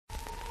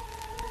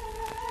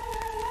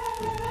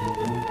You're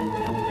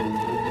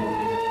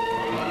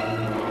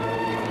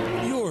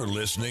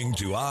listening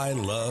to I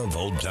Love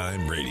Old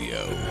Time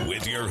Radio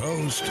with your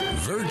host,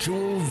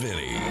 Virtual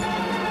Vinny.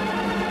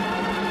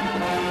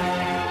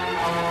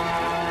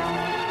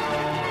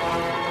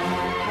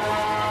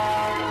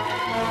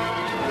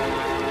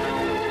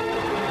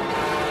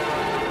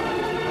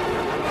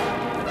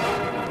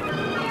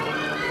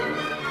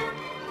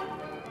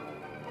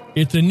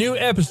 It's a new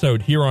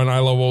episode here on I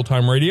Love Old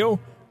Time Radio.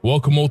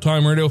 Welcome, Old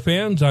Time Radio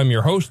fans. I'm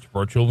your host,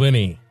 Virtual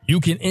Vinny. You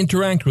can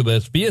interact with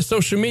us via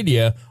social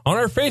media on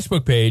our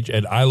Facebook page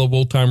at I Love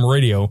Old Time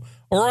Radio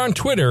or on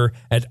Twitter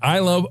at I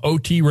Love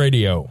OT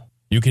Radio.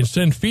 You can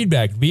send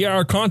feedback via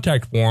our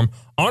contact form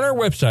on our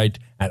website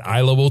at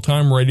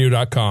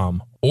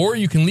iloveoldtimeradio.com, or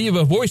you can leave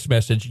a voice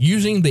message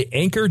using the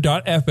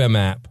Anchor.fm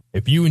app.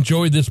 If you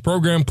enjoyed this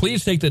program,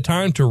 please take the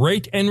time to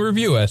rate and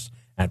review us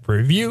at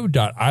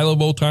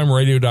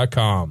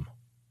review.iloveoldtimeradio.com.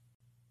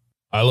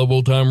 I Love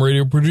Old Time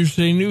Radio produces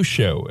a new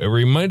show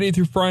every Monday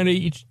through Friday,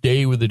 each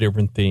day with a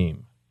different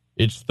theme.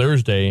 It's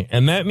Thursday,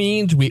 and that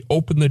means we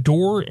open the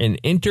door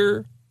and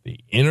enter the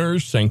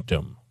inner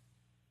sanctum.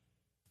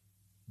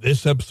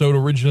 This episode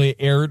originally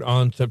aired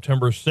on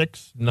September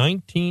 6,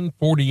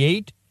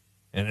 1948,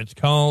 and it's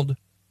called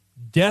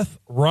Death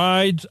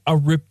Rides a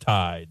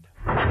Riptide.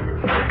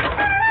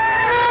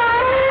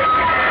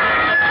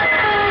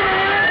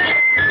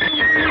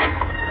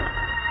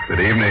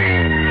 Good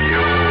evening,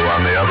 you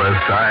on the other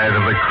side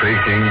of the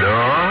creaking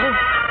door.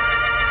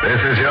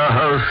 This is your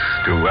host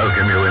to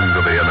welcome you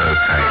into the inner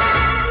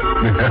sanctum.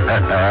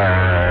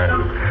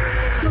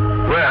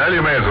 Well,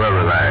 you may as well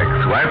relax.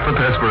 Wipe the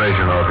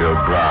perspiration off your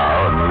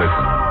brow and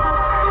listen.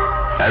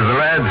 As the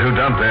lads who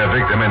dumped their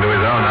victim into his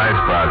own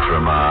icebox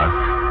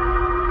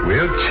remarked,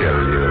 we'll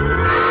chill you.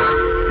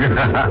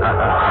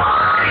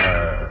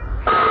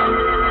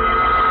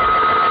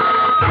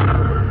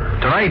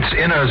 Tonight's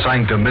Inner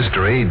Sanctum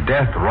mystery,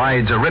 Death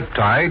Rides a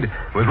Riptide,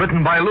 was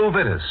written by Lou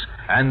Vittis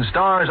and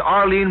stars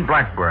Arlene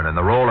Blackburn in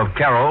the role of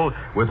Carol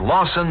with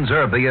Lawson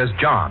Zerbe as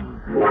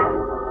John.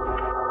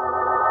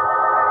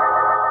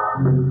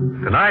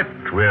 Tonight,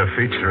 we're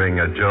featuring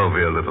a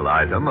jovial little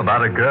item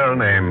about a girl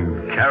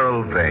named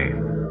Carol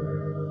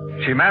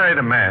Vane. She married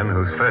a man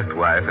whose first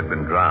wife had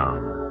been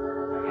drowned.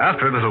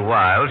 After a little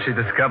while, she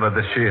discovered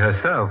that she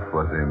herself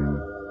was in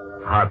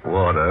hot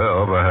water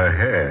over her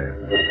head.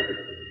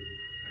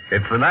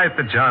 It's the night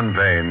that John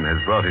Vane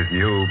has brought his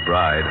new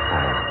bride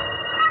home.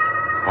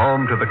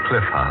 Home to the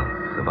cliff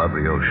house above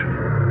the ocean.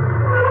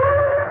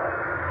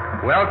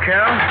 Well,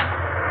 Carol?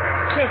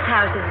 Cliff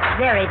House is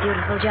very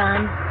beautiful,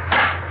 John.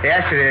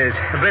 Yes, it is.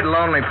 A bit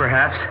lonely,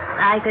 perhaps.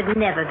 I could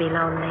never be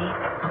lonely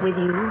with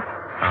you.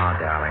 Oh,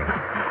 darling.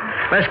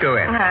 Let's go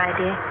in. All right,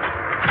 dear.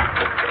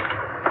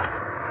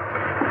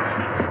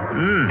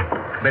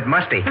 A bit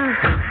musty.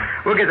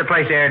 We'll get the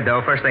place aired,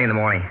 though, first thing in the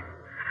morning.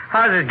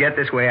 How does it get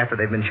this way after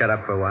they've been shut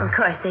up for a while? Of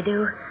course they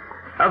do.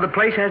 Oh, the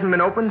place hasn't been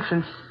open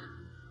since...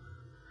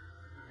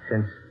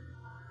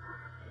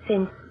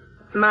 Since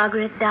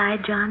Margaret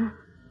died, John?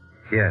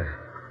 Yes.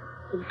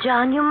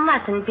 John, you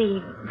mustn't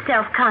be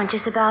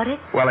self-conscious about it.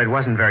 Well, it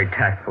wasn't very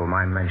tactful,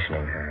 my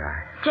mentioning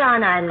her.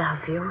 John, I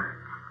love you.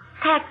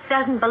 Tact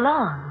doesn't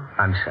belong.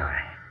 I'm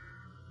sorry.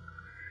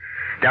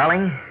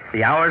 Darling,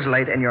 the hour's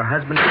late and your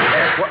husband...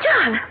 What?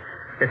 John!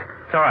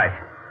 It's all right.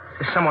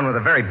 There's someone with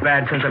a very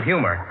bad sense of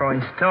humor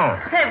throwing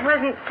stones. That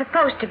wasn't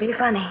supposed to be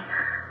funny.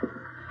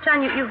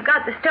 John, you've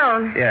got the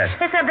stone. Yes.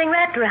 There's something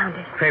wrapped around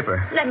it.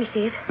 Paper. Let me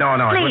see it. No.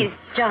 Please,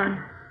 John.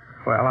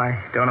 Well, I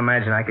don't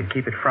imagine I could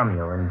keep it from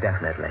you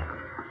indefinitely.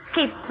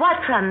 Keep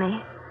what from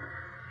me?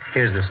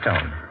 Here's the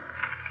stone.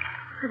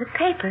 Oh, the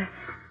paper.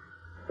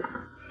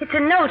 It's a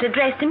note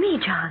addressed to me,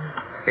 John.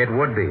 It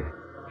would be.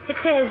 It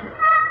says,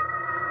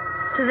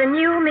 to the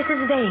new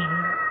Mrs. Vane.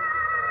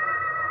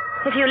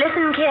 If you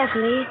listen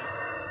carefully,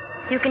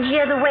 you can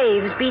hear the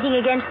waves beating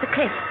against the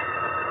cliff.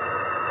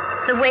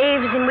 The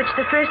waves in which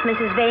the first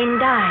Mrs. Vane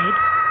died.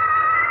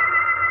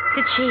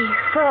 Did she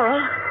fall?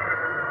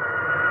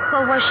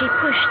 Or was she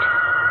pushed?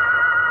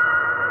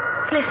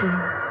 Listen.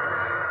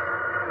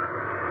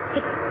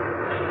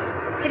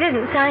 It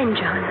isn't signed,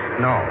 John.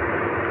 No.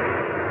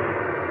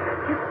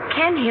 You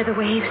can hear the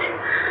waves.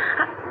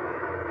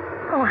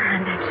 Oh,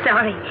 I'm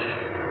sorry.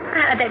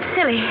 That's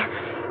silly.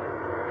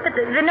 But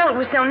the note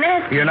was so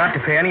nasty. You're not to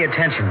pay any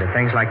attention to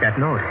things like that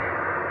note.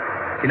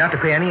 You're not to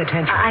pay any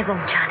attention. I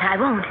won't, John. I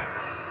won't.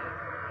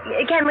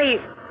 Can we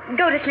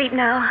go to sleep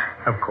now?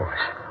 Of course.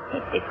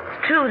 It's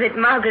true that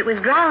Margaret was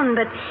drowned,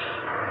 but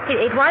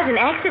it was an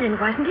accident,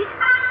 wasn't it?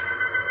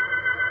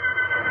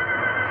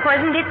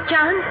 Wasn't it,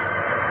 John?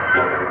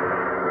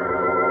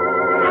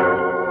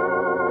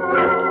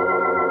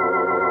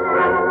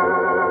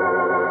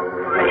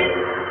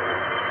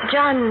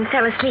 John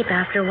fell asleep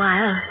after a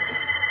while,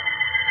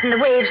 and the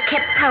waves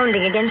kept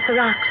pounding against the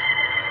rocks.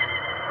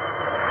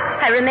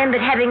 I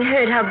remembered having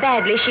heard how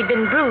badly she'd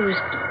been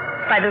bruised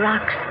by the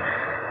rocks.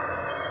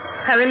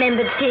 I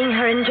remembered seeing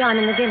her and John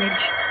in the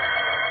village,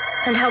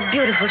 and how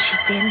beautiful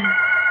she'd been,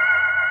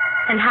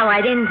 and how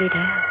I'd envied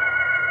her.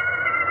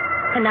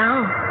 And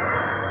now,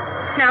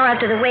 Now,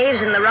 after the waves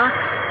and the rocks,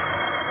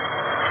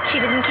 she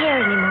didn't care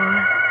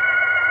anymore.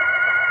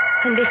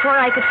 And before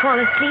I could fall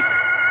asleep,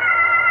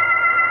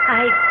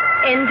 I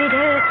envied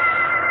her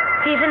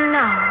even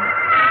now.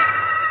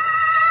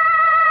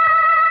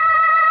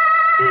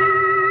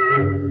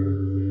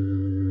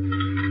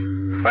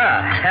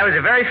 Well, that was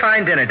a very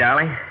fine dinner,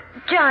 darling.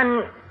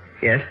 John,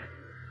 Yes?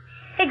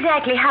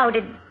 exactly how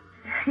did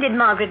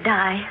Margaret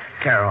die?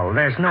 Carol,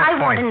 there's no I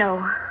point. want to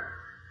know.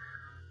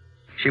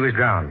 She was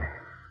drowned.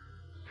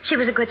 She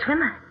was a good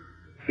swimmer.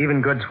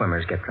 Even good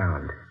swimmers get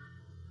drowned.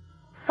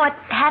 What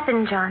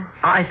happened, John?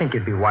 I think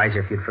it'd be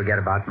wiser if you'd forget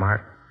about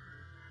Mark.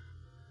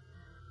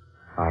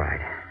 All right.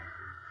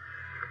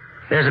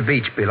 There's a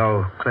beach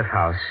below Cliff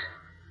House.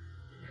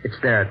 It's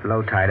there at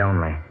low tide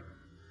only.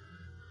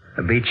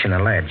 A beach and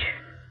a ledge.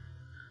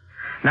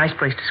 Nice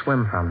place to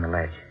swim from, the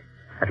ledge,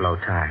 at low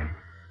tide.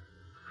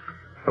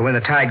 But when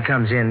the tide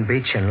comes in,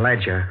 beach and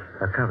ledge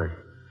are covered.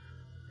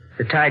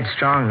 The tide's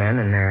strong then,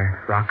 and there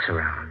are rocks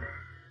around.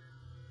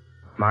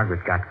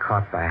 Margaret got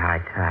caught by high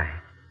tide.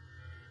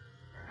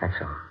 That's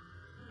all.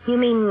 You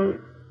mean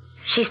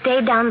she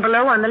stayed down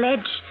below on the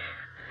ledge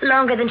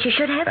longer than she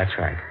should have? That's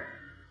right.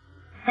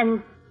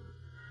 And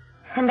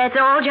that's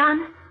all,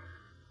 John?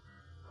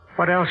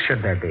 What else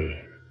should there be?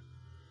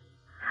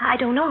 I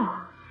don't know.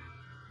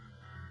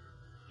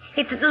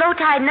 It's low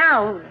tide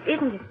now,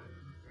 isn't it?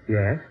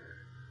 Yes?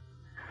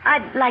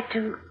 I'd like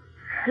to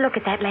look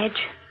at that ledge.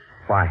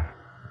 Why?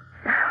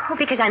 Oh,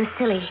 because I'm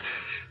silly.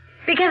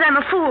 Because I'm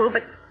a fool,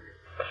 but...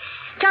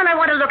 John, I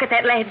want to look at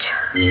that ledge.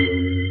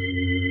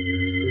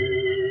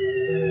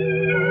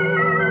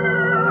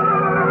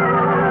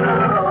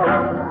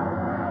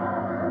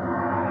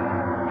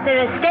 There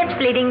are steps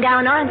leading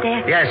down, aren't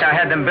there? Yes, I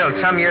had them built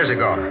some years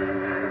ago.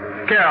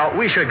 Carol,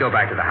 we should go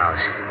back to the house.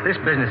 This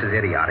business is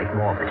idiotic,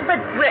 morbid. But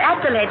we're at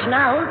the ledge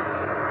now.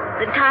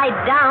 The tide's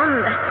down.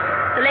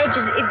 The ledge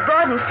is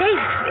broad and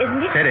safe,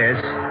 isn't it? It is.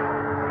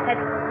 At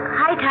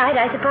high tide,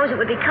 I suppose it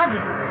would be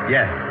covered.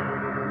 Yes.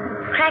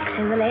 Cracks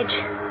in the ledge.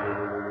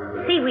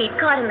 Seaweed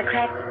caught in the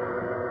cracks.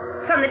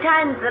 From the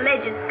times the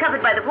ledge is covered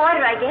by the water,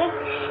 I guess.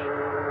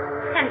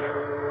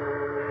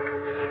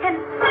 And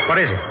What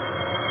is it?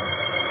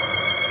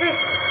 this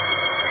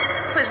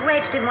was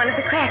wedged in one of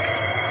the cracks.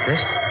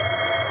 This?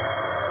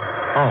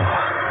 Oh.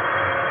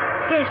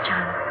 Yes,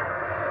 John.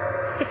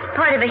 It's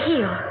part of a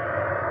heel.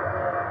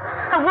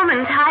 A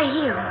woman's high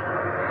heel.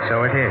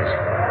 So it is.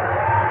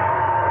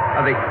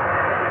 Oh, the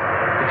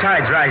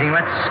tide's rising.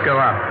 Let's go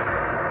up.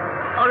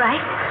 All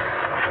right.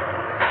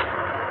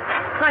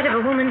 Part of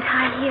a woman's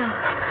high heel.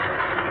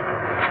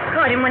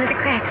 Caught in one of the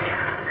cracks.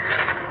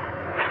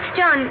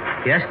 John,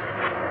 Yes?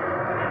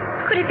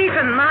 could it be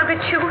from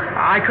Margaret's shoe?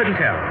 I couldn't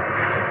tell.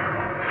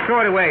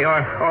 Throw it away,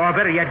 or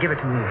better yet, give it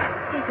to me.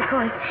 Yes, of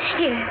course.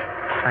 Here.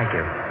 Thank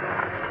you.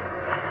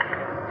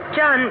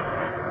 John,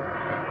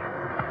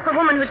 a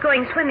woman was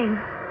going swimming.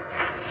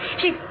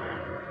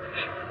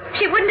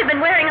 She wouldn't have been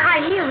wearing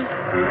high heels.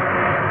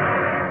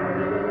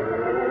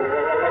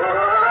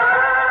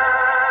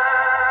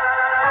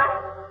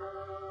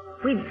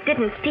 We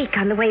didn't speak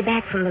on the way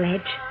back from the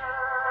ledge.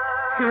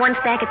 And once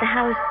back at the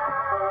house,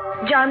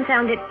 John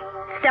found it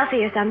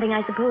stuffy or something,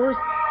 I suppose.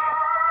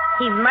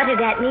 He muttered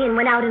at me and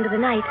went out into the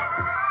night.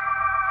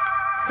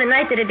 The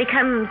night that had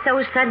become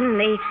so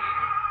suddenly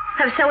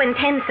of so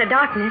intense a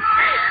darkness.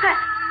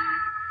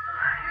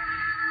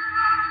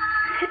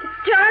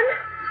 John?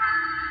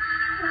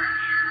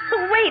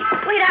 Oh, wait,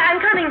 I'm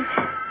coming.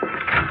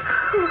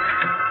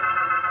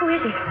 Who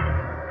is it?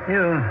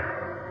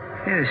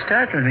 You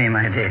startled me,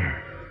 my dear.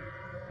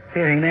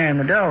 Appearing there in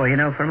the doorway, you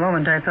know, for a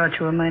moment I thought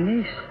you were my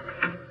niece.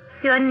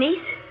 Your niece?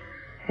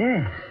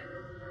 Yes.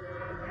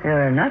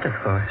 You're not, of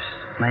course.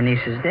 My niece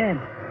is dead.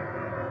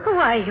 Who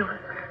are you?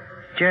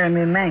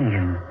 Jeremy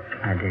Mangan,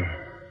 my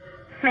dear.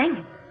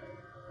 Mangan?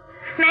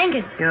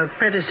 Mangan? Your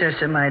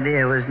predecessor, my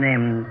dear, was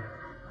named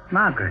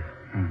Margaret.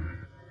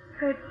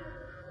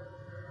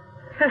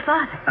 Her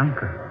father?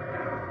 Uncle.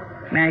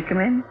 May I come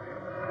in?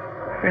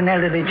 For an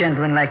elderly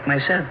gentleman like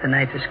myself, the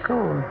night is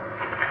cold.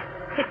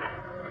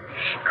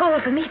 It's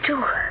cold for me,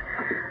 too.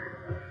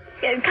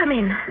 Come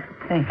in.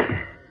 Thank you.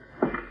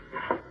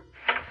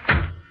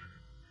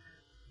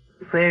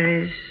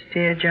 Where is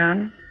dear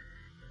John?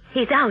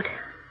 He's out.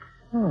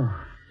 Oh,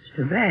 it's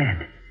too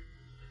bad.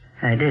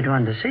 I did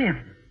want to see him.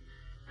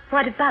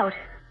 What about?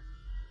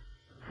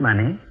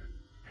 Money?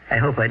 I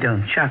hope I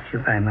don't shock you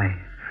by my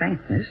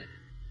frankness.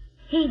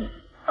 He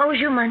owes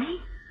you money?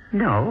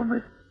 No,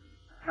 but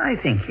I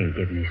think he'll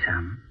give me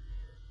some.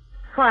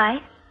 Why?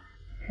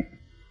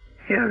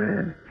 You're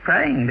a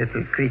prying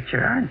little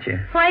creature, aren't you?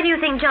 Why do you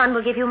think John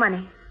will give you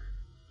money?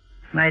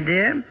 My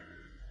dear,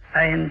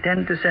 I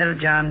intend to sell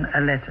John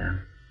a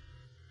letter.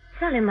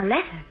 Sell him a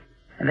letter?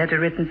 A letter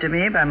written to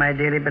me by my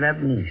dearly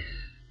beloved niece.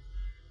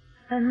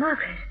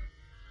 Margaret.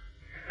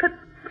 But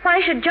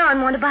why should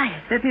John want to buy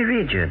it? Let me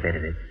read you a bit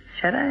of it,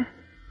 shall I?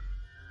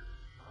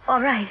 All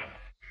right.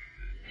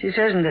 She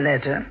says in the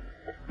letter,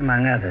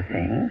 among other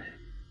things...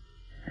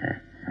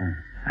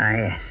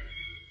 yes.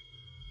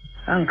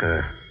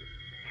 Uncle,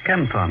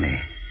 come for me.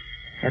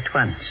 At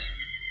once.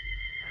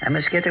 I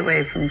must get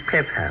away from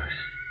Cliff House.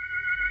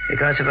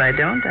 Because if I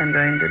don't, I'm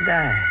going to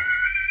die.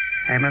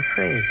 I'm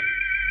afraid.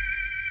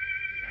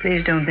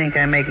 Please don't think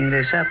I'm making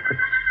this up, but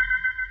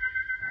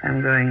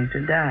I'm going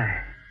to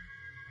die.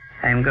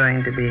 I'm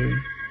going to be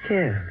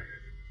killed.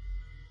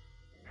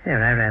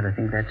 There, I rather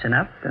think that's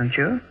enough, don't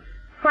you?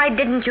 Why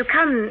didn't you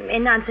come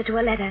in answer to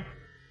a letter?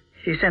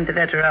 She sent the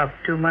letter out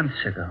 2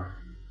 months ago.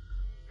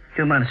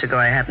 2 months ago,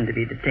 I happened to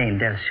be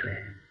detained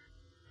elsewhere.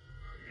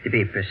 To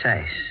be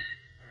precise,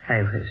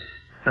 I was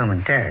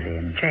momentarily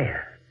in jail.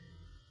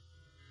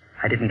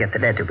 I didn't get the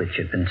letter which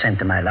had been sent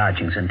to my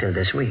lodgings until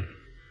this week.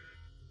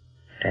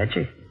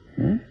 Tragic,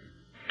 hmm?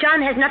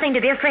 John has nothing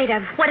to be afraid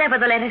of, whatever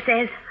the letter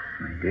says.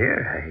 My dear,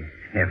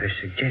 I never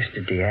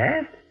suggested he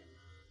had.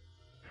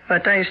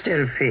 But I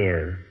still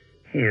feel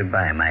he'll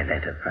buy my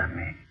letter from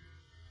me.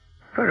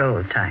 For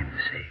old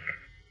time's sake.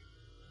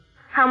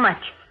 How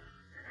much?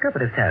 A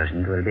couple of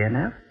 $1,000 will be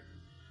enough.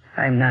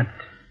 I'm not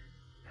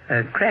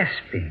a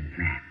grasping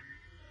man.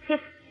 If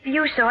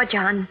you saw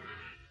John,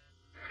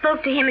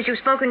 spoke to him as you've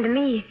spoken to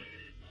me,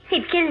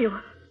 he'd kill you.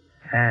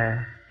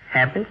 A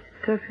habit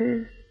of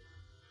his?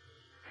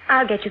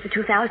 I'll get you the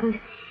 $2,000.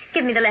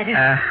 Give me the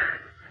letter.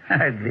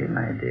 Hardly,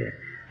 my dear.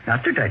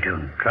 Not that I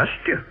don't trust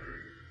you.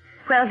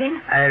 Well,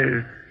 then?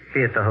 I'll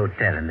be at the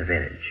hotel in the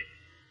village.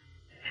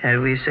 Shall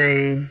we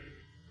say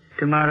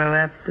tomorrow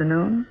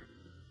afternoon?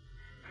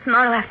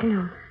 Tomorrow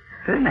afternoon.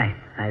 Good night,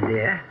 my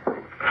dear.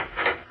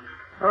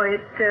 Oh,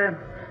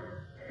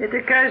 it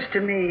occurs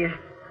to me.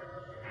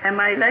 Am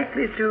I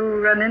likely to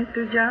run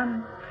into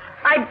John?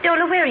 I don't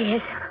know where he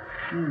is.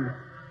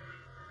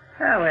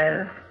 Oh,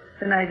 well,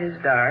 the night is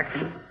dark,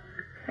 and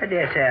I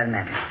dare say I'll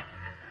manage.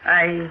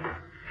 I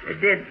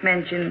did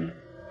mention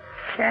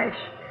cash,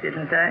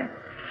 didn't I?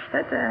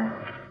 But,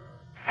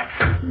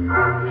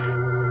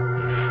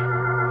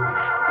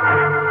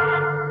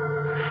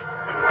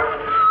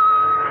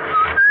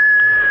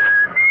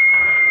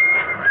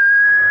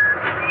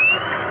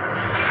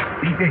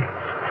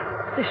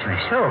 Bless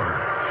my soul.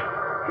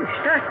 You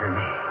startled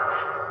me.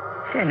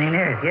 Standing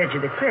there at the edge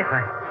of the cliff,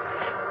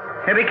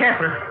 Hey, be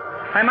careful.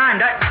 I'm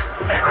armed.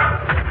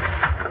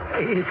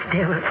 You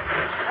devil.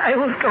 I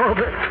won't go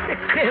over the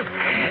cliff.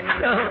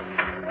 No.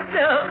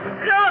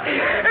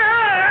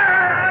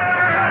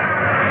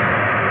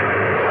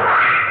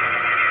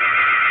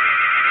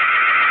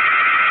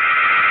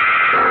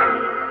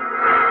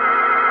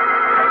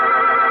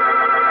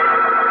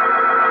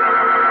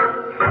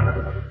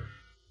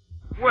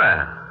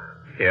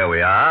 Here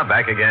we are,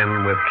 back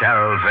again with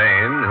Carol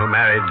Vane, who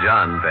married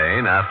John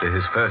Vane after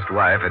his first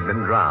wife had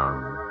been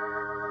drowned.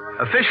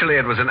 Officially,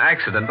 it was an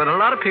accident, but a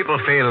lot of people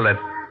feel that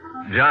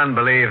John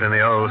believed in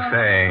the old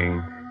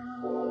saying,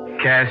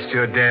 cast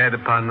your dead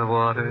upon the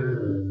water.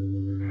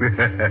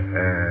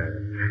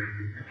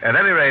 At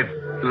any rate,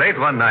 late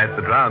one night,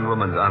 the drowned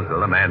woman's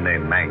uncle, a man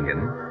named Mangan,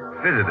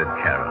 visited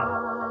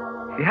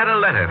Carol. He had a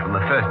letter from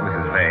the first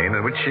Mrs. Vane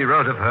in which she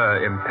wrote of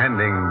her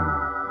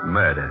impending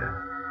murder.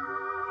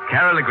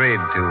 Carol agreed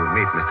to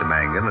meet Mr.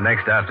 Mangan the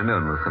next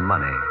afternoon with some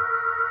money.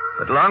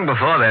 But long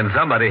before then,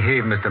 somebody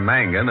heaved Mr.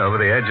 Mangan over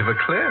the edge of a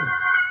cliff.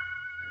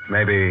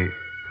 Maybe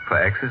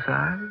for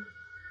exercise?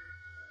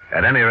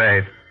 At any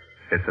rate,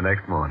 it's the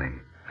next morning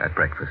at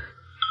breakfast.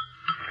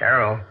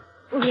 Carol,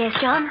 Yes,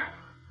 John?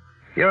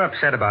 you're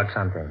upset about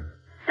something.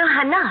 No,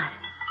 I'm not.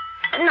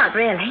 Not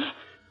really.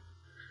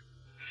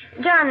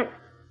 John,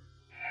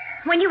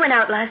 when you went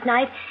out last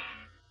night,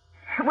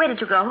 where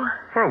did you go?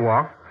 For a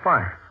walk.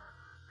 Why?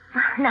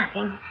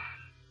 Nothing.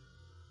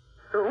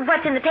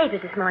 What's in the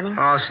papers this morning?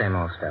 Oh, same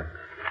old stuff.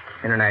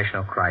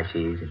 International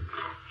crises.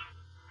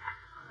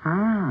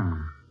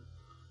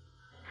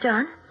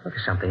 John? Look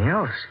at something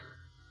else.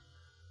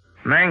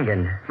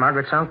 Mangan,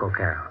 Margaret's uncle,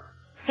 Carol.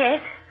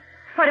 Yes?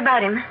 What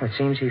about him? It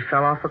seems he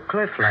fell off a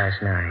cliff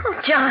last night. Oh,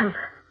 John.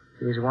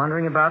 He was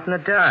wandering about in the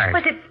dark.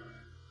 Was it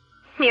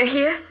near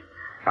here?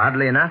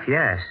 Oddly enough,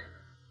 yes.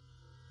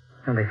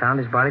 And they found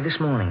his body this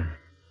morning.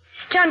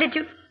 John, did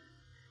you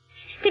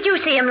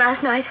see him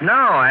last night? No,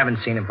 I haven't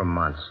seen him for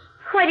months.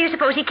 Why do you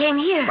suppose he came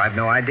here? I've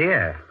no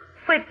idea.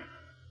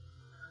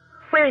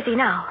 Where is he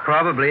now?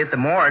 Probably at the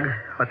morgue,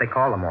 what they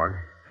call the morgue.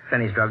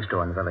 Finney's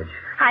drugstore in the village.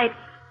 I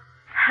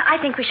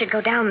think we should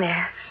go down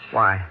there.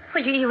 Why?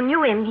 Well, you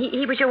knew him.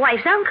 He was your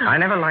wife's uncle. I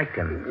never liked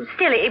him.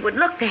 Still, it would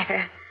look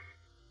better.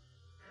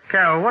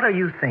 Carol, what are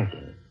you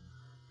thinking?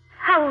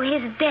 How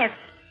his death,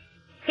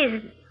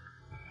 his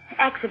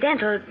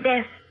accidental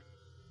death,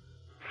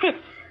 fits.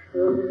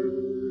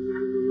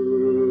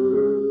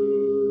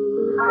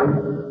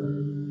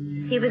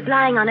 He was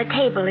lying on a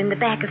table in the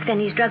back of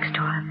Finney's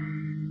drugstore.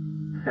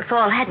 The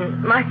fall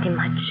hadn't marked him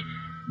much.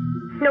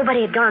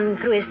 Nobody had gone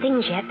through his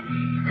things yet.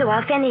 So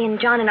while Finney and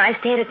John and I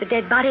stared at the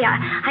dead body,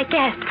 I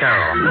gasped.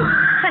 Carol.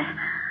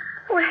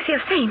 I feel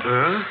faint.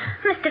 Huh?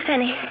 Mr.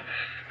 Finney,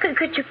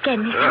 could you get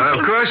me something?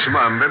 Of course,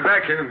 Mom. Be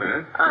back in a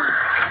minute.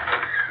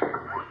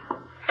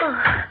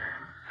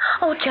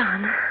 Oh,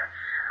 John.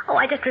 Oh,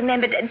 I just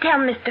remembered. Tell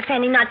Mr.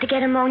 Finney not to get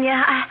pneumonia.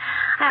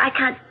 I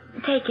can't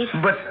take it.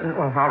 But,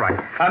 well, all right.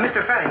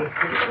 Mr. Fanning,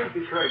 please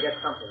be sure to get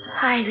something.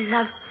 I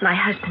loved my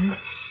husband.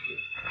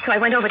 So I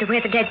went over to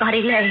where the dead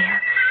body lay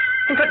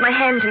and put my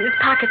hands in his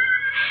pocket.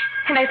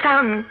 And I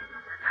found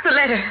the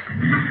letter.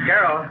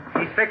 Carol,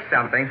 he's fixed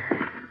something.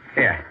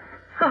 Here.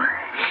 Oh,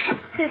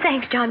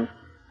 thanks, John.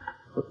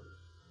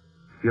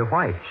 You're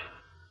white.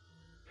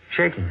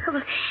 Shaking. Oh,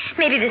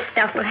 maybe this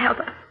stuff will help.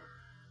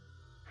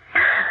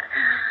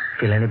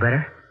 Feel any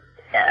better?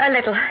 A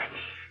little.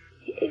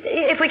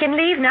 If we can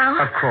leave now.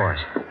 Of course.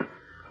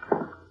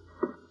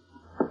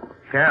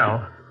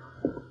 Carol.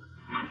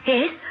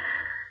 Yes?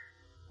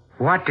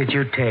 What did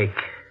you take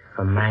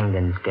from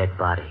Mangan's dead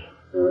body?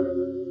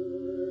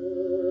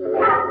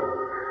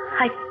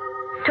 I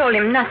told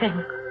him nothing.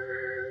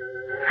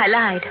 I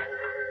lied.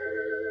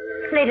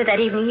 Later that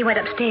evening, he went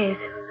upstairs.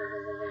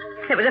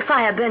 There was a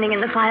fire burning in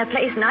the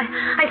fireplace, and I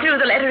threw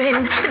the letter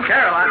in.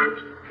 Carol,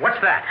 what's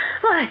that?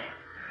 What?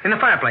 In the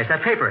fireplace,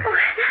 that paper. Oh,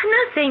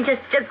 nothing.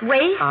 Just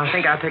wait. I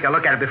think I'll take a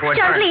look at it before it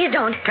John, burns. please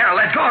don't. Carol,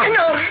 let go.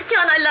 No,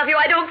 John, I love you.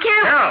 I don't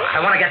care. No, I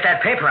want to get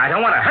that paper. I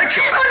don't want to hurt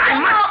you. Oh, I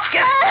no. must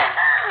get it.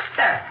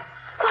 There.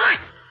 What?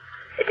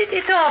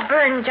 It's all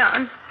burned,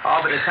 John.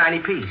 All but a tiny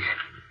piece.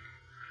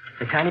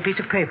 A tiny piece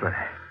of paper.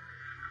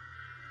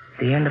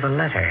 The end of a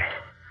letter.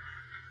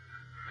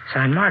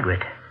 Signed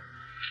Margaret.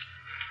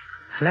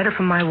 A letter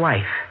from my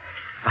wife.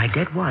 My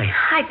dead wife.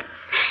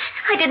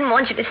 I didn't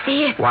want you to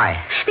see it.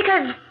 Why?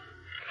 Because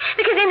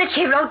in it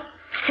she wrote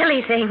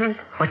silly things.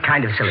 What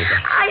kind of silly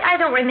things? I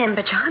don't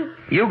remember, John.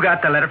 You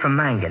got the letter from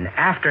Mangan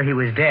after he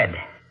was dead.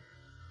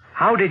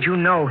 How did you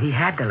know he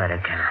had the letter,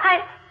 Carol?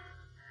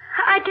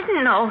 I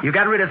didn't know. You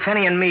got rid of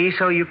Fanny and me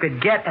so you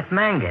could get at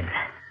Mangan.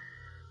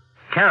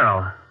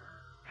 Carol,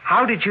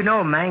 how did you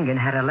know Mangan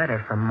had a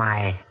letter from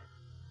Margaret?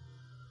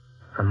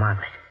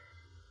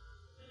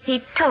 He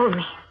told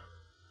me.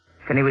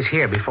 Then he was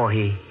here before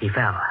he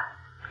fell.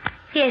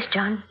 Yes,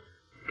 John.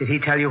 Did he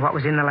tell you what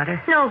was in the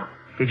letter? No.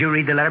 Did you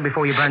read the letter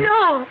before you burned it?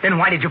 No. Then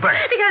why did you burn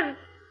it?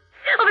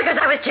 Because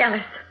I was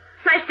jealous.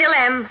 I still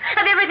am.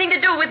 Of everything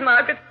to do with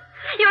Margaret.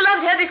 You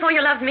loved her before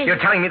you loved me. You're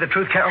telling me the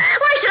truth, Carol?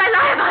 Why should I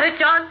lie about it,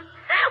 John?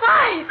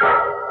 Why?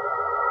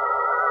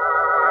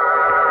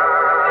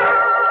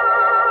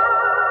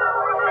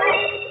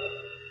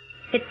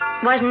 It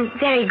wasn't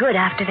very good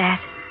after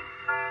that.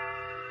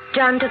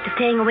 John took to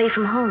staying away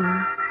from home.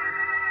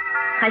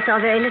 I saw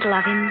very little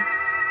of him.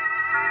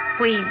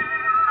 We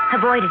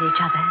avoided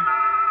each other.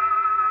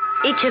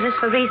 Each of us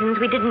for reasons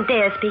we didn't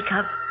dare speak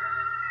of.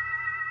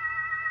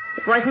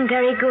 It wasn't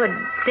very good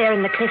there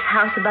in the cliff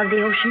house above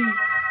the ocean.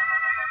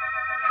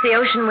 The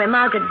ocean where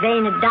Margaret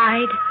Vane had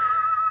died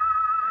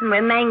and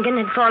where Mangan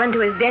had fallen to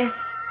his death.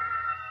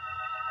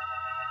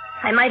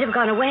 I might have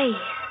gone away.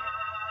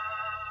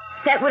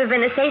 That would have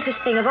been the safest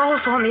thing of all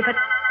for me,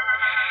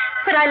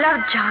 but I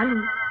loved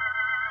John.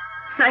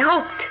 I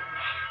hoped.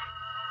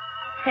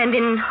 And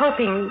in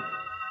hoping,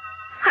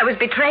 I was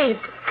betrayed.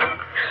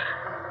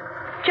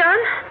 John?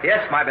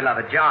 Yes, my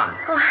beloved John.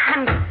 Oh,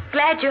 I'm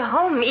glad you're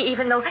home,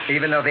 even though...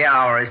 Even though the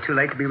hour is too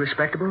late to be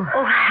respectable?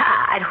 Oh,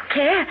 I don't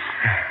care.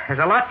 There's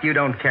a lot you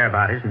don't care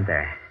about, isn't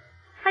there?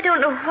 I don't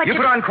know what you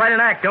put on quite an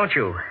act, don't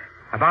you?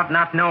 About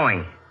not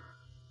knowing.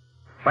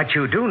 But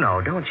you do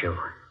know, don't you?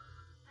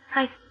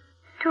 I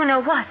do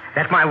know what?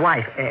 That my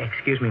wife,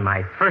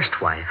 my first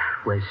wife,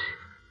 was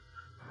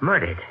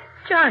murdered.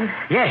 John.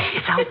 Yes,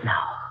 it's out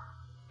now.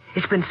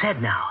 It's been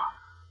said now.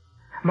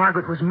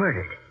 Margaret was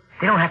murdered.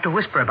 They don't have to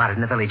whisper about it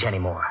in the village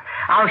anymore.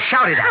 I'll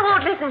shout it at I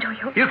won't them. listen to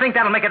you. You think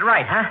that'll make it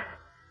right, huh?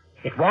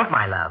 It won't,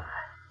 my love.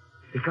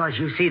 Because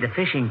you see, the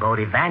fishing boat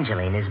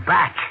Evangeline is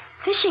back.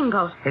 Fishing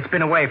boat? It's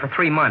been away for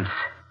 3 months.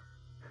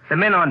 The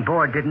men on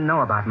board didn't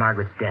know about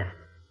Margaret's death.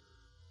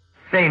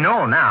 They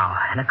know now,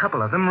 and a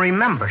couple of them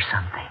remember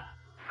something.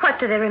 What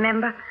do they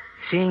remember?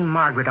 Seeing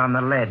Margaret on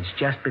the ledge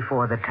just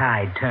before the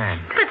tide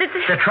turned. But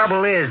the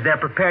trouble is, they're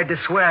prepared to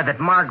swear that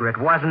Margaret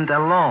wasn't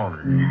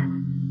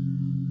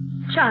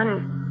alone.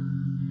 John,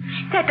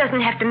 that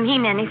doesn't have to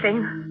mean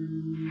anything.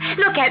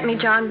 Look at me,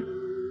 John.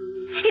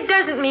 It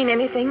doesn't mean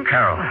anything.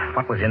 Carol,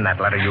 what was in that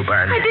letter you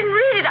burned? I didn't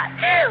read it.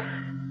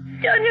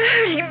 John, you're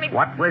hurting me.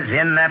 What was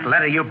in that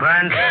letter you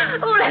burned?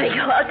 Oh, let me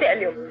go. I'll tell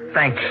you.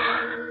 Thank you.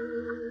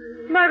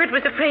 Margaret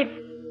was afraid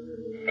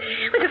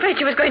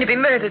she was going to be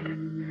murdered.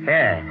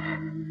 Yes.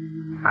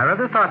 I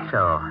rather thought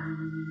so.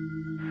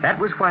 That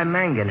was why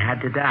Mangan had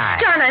to die.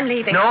 John, I'm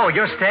leaving. No,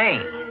 you're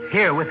staying.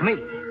 Here with me.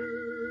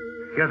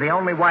 You're the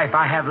only wife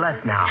I have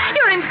left now.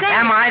 You're insane.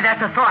 Am I?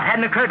 That's a thought.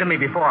 Hadn't occurred to me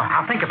before.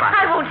 I'll think about it.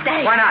 I won't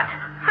stay. Why not?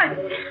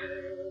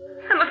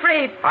 I'm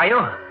afraid. Are you?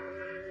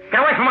 Get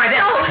away from my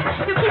desk. No,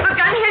 you keep a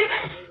gun here.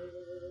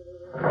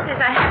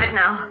 Yes, I have it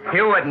now.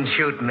 You wouldn't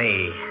shoot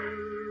me.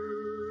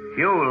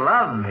 You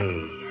love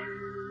me.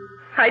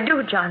 I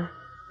do, John.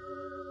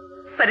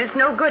 But it's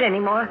no good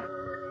anymore.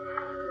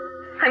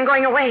 I'm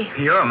going away.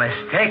 You're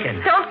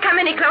mistaken. Don't come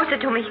any closer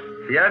to me.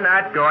 You're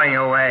not going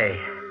away.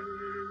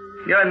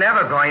 You're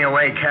never going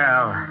away,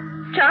 Carol.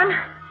 John,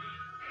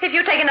 if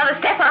you take another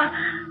step,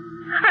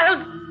 I'll...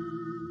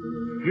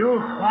 You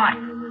what,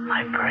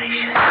 my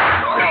precious?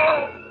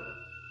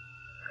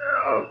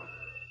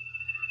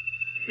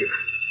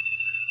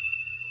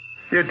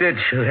 You did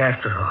shoot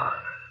after all.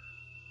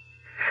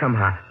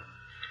 Somehow.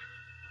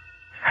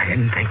 I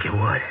didn't think you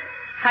would.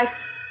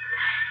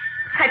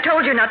 I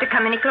told you not to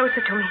come any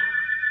closer to me.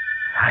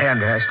 I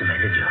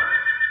underestimated you.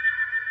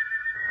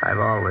 I've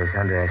always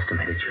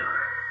underestimated you.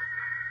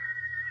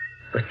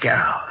 But,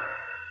 Carol,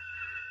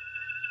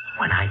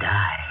 when I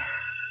die,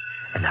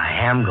 and I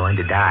am going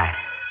to die,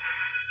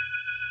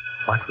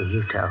 what will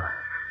you tell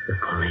the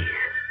police?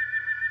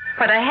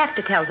 What I have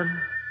to tell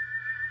them.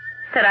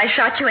 That I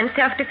shot you in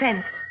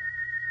self-defense.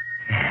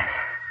 Yes.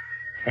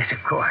 Yes,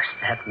 of course.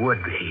 That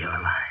would be your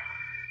lie.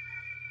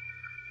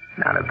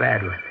 Not a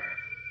bad one.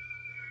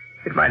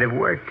 It might have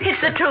worked.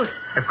 It's the truth.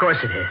 Of course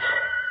it is.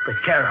 But,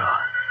 Carol,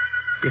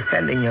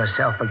 defending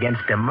yourself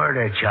against a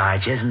murder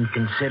charge isn't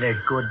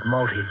considered good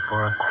motive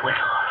for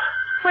acquittal.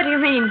 What do you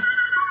mean?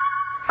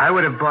 I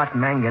would have bought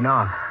Mangan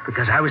off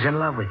because I was in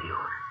love with you.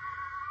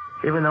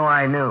 Even though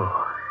I knew.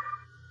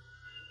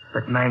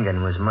 But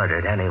Mangan was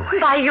murdered anyway.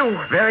 By you.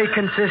 Very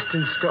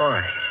consistent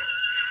story.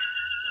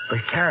 But,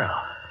 Carol,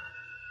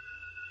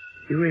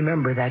 you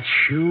remember that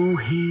shoe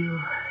heel?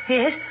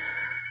 Yes?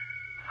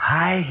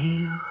 High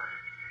heel?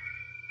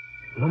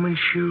 Woman's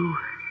shoe?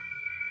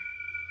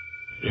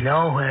 You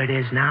know where it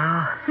is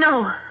now?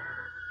 No.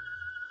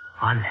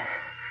 On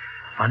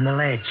the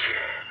ledge,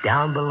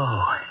 down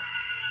below,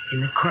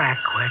 in the crack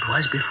where it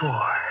was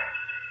before.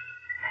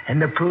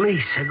 And the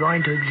police are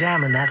going to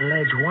examine that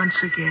ledge once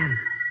again.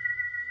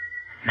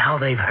 Now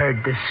they've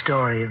heard the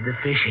story of the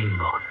fishing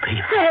boat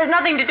people. That has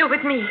nothing to do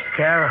with me.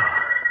 Carol,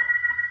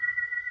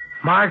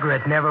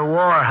 Margaret never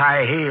wore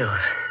high heels.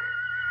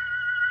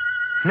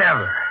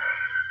 Never.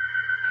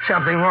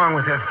 Something wrong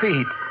with her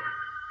feet.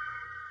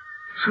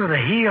 So the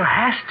heel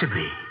has to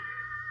be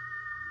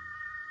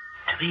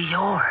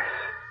yours.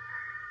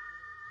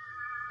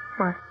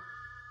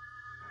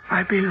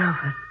 My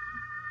beloved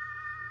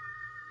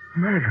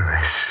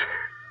murderess.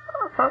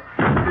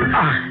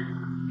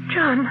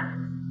 John.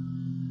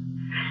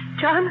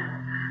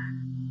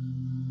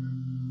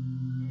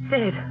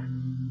 Dead.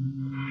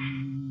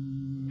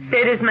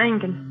 Dead is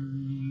Mangan.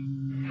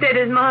 Dead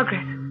is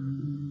Margaret.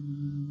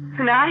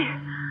 And I...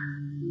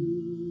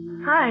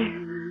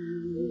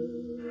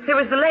 There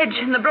was the ledge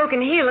and the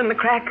broken heel in the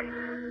crack.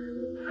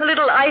 A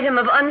little item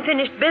of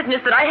unfinished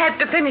business that I had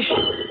to finish.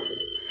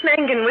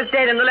 Mangan was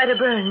dead and the letter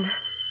burned.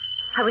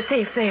 I was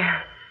safe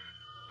there.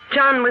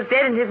 John was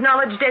dead and his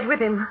knowledge dead with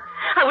him.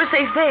 I was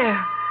safe there.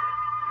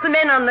 The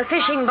men on the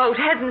fishing boat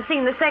hadn't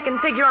seen the second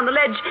figure on the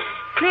ledge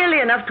clearly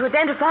enough to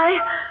identify.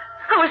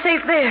 I was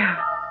safe there.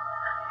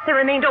 There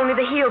remained only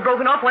the heel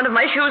broken off one of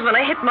my shoes when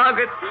I hit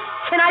Margaret.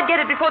 And I'd get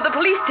it before the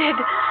police did.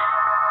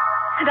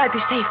 And I'd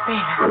be safe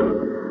there.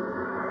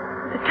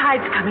 The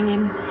tide's coming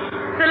in.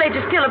 The ledge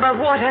is still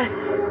above water.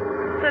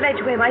 The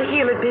ledge where my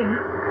heel had been.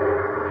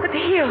 But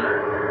the heel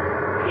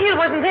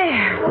wasn't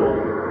there.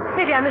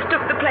 Maybe I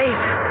mistook the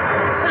place.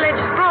 The ledge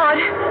is broad.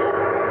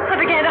 I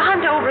began to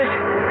hunt over it.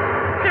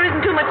 There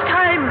isn't too much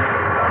time.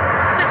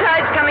 The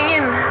tide's coming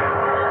in.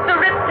 The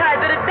rip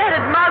tide that had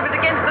battered Margaret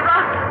against the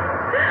rocks.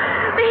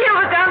 The heel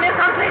was down there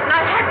someplace, and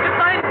I had to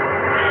find it.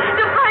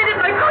 To find it,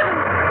 but I couldn't.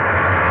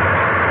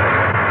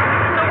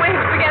 The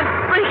waves began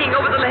breaking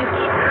over the ledge.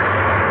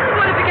 The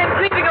water began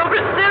creeping over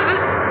its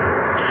surface.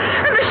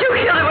 And the shoe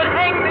heel that would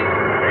hang me.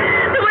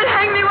 That would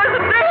hang me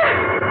wasn't there.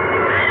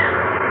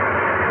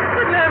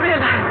 But then I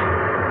realized.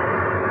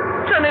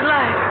 John had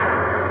lied.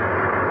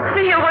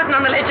 The heel wasn't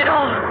on the ledge at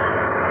all.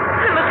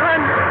 I must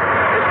run.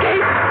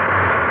 Escape.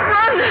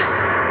 Run.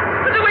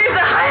 But the waves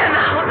are higher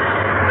now.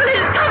 The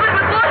ledge is covered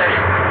with water.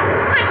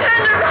 I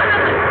turned to run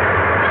and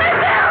I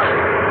fell.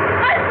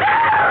 I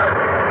fell.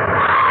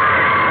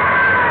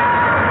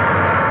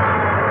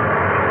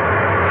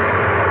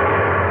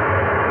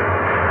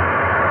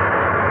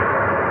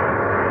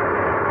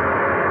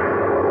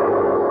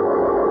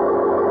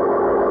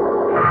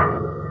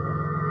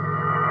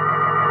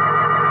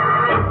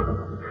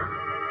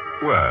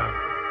 Well,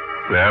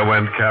 there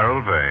went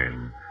Carol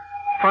Vane.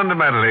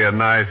 Fundamentally a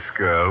nice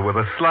girl with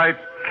a slight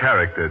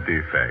character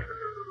defect.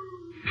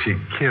 She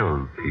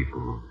killed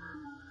people.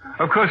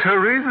 Of course, her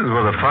reasons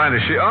were the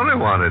finest. She only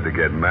wanted to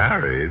get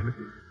married.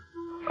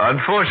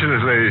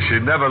 Unfortunately, she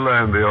never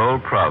learned the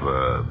old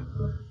proverb.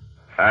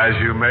 As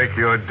you make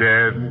your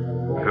dead,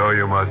 so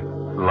you must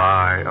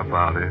lie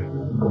about it.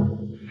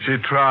 She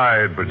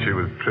tried, but she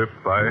was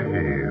tripped by a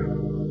heel.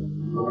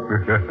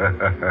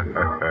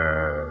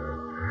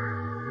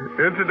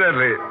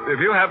 Incidentally, if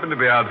you happen to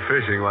be out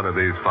fishing one of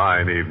these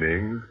fine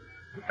evenings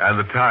and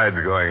the tide's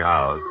going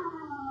out,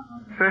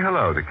 say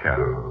hello to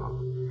Carol.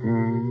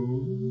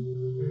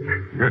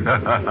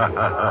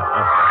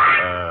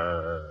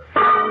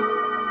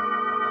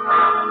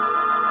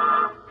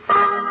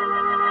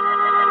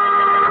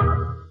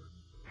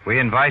 We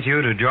invite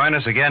you to join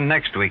us again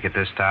next week at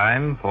this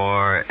time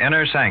for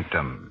Inner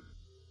Sanctum.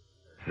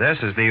 This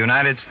is the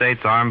United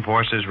States Armed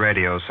Forces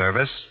Radio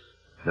Service,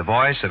 the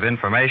voice of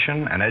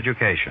information and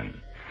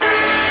education.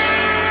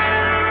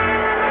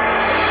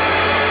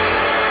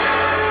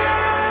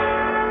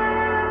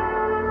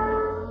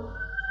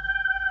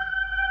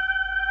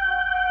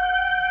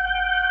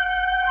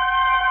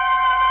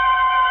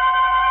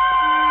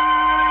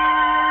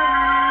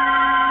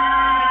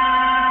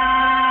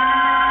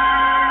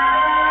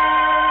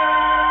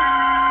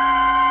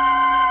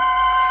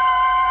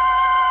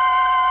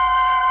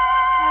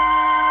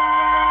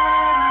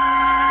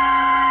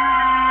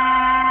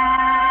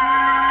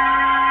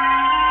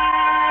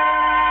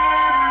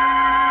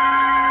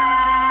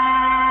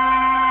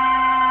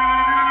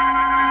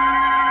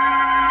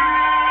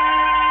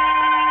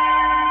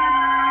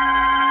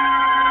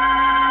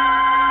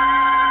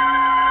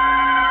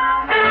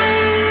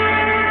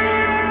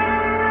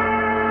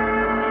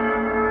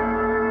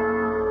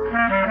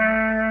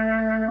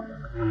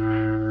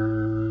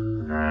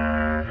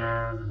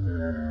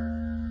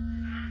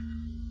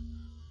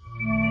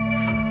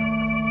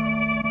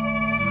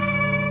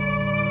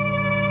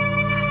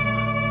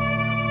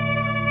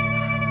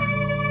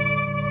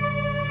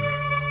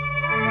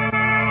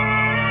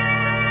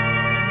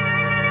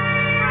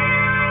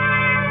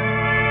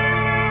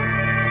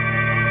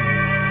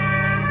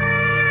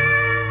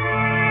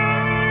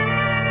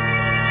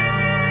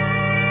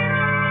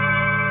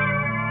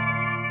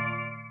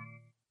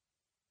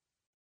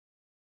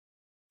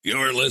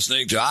 You're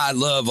listening to I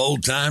Love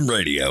Old Time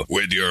Radio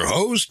with your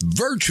host,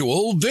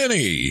 Virtual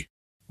Vinny.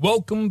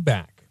 Welcome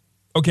back.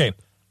 Okay,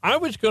 I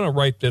was going to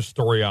write this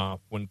story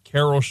off when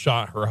Carol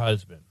shot her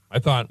husband. I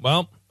thought,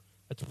 well,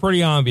 it's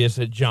pretty obvious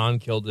that John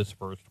killed his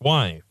first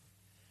wife.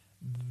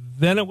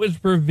 Then it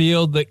was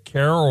revealed that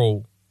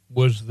Carol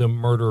was the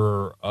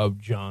murderer of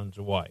John's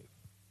wife.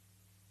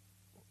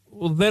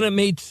 Well, then it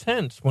made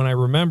sense when I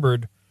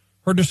remembered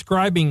her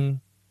describing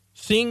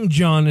seeing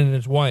John and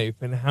his wife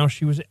and how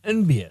she was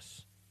envious.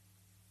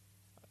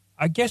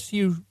 I guess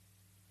you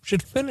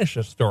should finish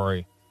a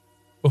story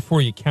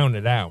before you count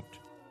it out.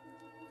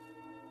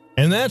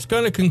 And that's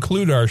going to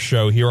conclude our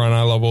show here on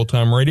I Love Old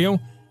Time Radio.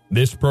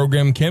 This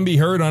program can be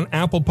heard on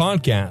Apple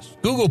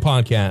Podcasts, Google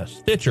Podcasts,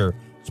 Stitcher,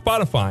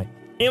 Spotify,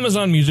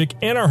 Amazon Music,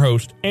 and our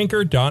host,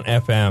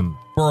 Anchor.fm.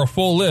 For a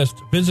full list,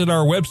 visit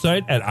our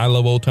website at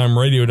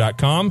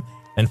iloveoldtimeradio.com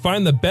and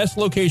find the best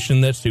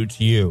location that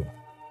suits you.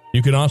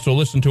 You can also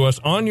listen to us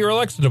on your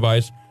Alexa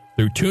device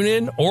through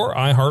TuneIn or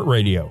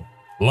iHeartRadio.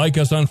 Like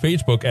us on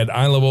Facebook at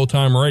I Love Old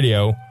Time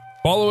Radio.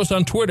 Follow us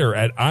on Twitter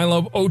at I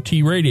Love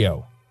OT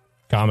Radio.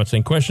 Comments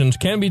and questions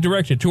can be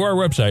directed to our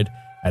website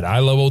at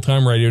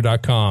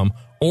iloveoldtimeradio.com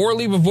or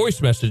leave a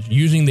voice message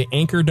using the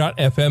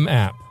Anchor.fm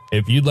app.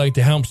 If you'd like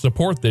to help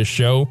support this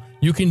show,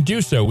 you can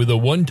do so with a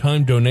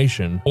one-time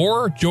donation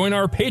or join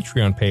our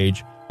Patreon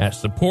page at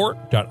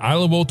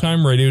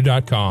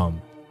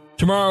support.iloveoldtimeradio.com.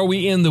 Tomorrow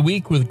we end the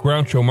week with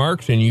Groucho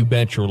Marx and You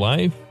Bet Your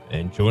Life,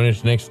 and join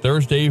us next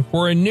Thursday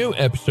for a new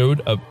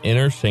episode of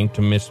Inner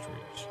Sanctum Mysteries.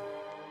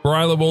 For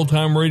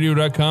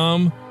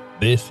iloveoldtimeradio.com,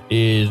 this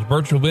is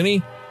Virtual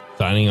Vinny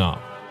signing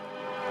off.